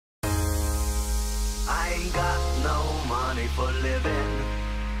for living.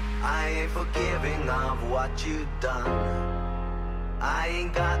 I ain't forgiving of what you done. I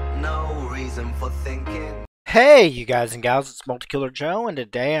ain't got no reason for thinking. Hey, you guys and gals, it's MultiKillerjoe, and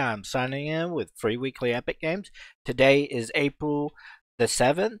today I'm signing in with free weekly Epic Games. Today is April the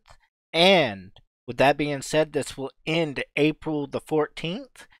 7th, and with that being said, this will end April the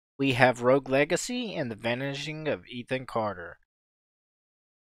 14th. We have Rogue Legacy and the Vanishing of Ethan Carter.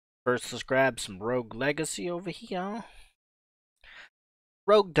 First, let's grab some Rogue Legacy over here.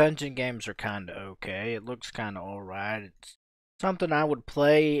 Rogue dungeon games are kinda okay. It looks kinda alright. It's something I would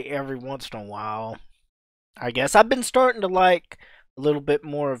play every once in a while. I guess I've been starting to like a little bit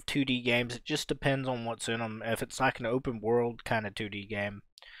more of 2D games. It just depends on what's in them. If it's like an open world kind of 2D game,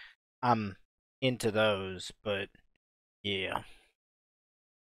 I'm into those, but yeah.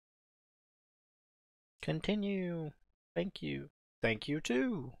 Continue. Thank you. Thank you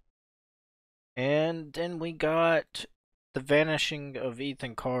too. And then we got The Vanishing of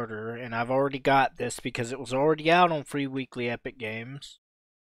Ethan Carter, and I've already got this because it was already out on free weekly Epic Games.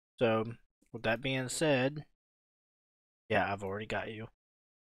 So, with that being said, yeah, I've already got you.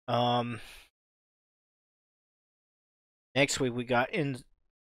 Next week we got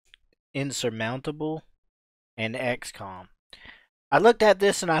Insurmountable and XCOM. I looked at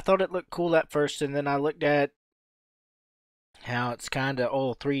this and I thought it looked cool at first, and then I looked at how it's kind of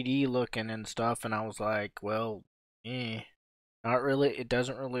all 3D looking and stuff, and I was like, well, not really. It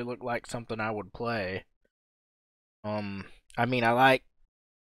doesn't really look like something I would play. I mean, I like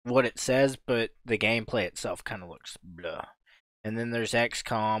what it says, but the gameplay itself kind of looks blah. And then there's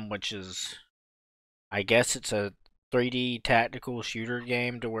XCOM, which is, I guess it's a 3D tactical shooter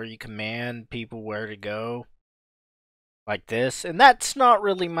game to where you command people where to go. Like this. And that's not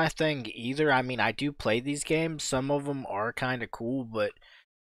really my thing either. I mean, I do play these games. Some of them are kind of cool, but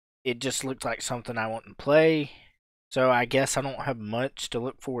it just looks like something I want to play. So I guess I don't have much to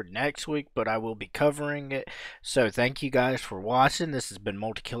look forward next week, but I will be covering it. So thank you guys for watching. This has been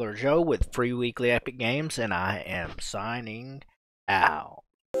MultiKillerJoe with free weekly Epic Games, and I am signing out.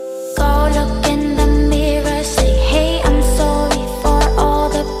 Go look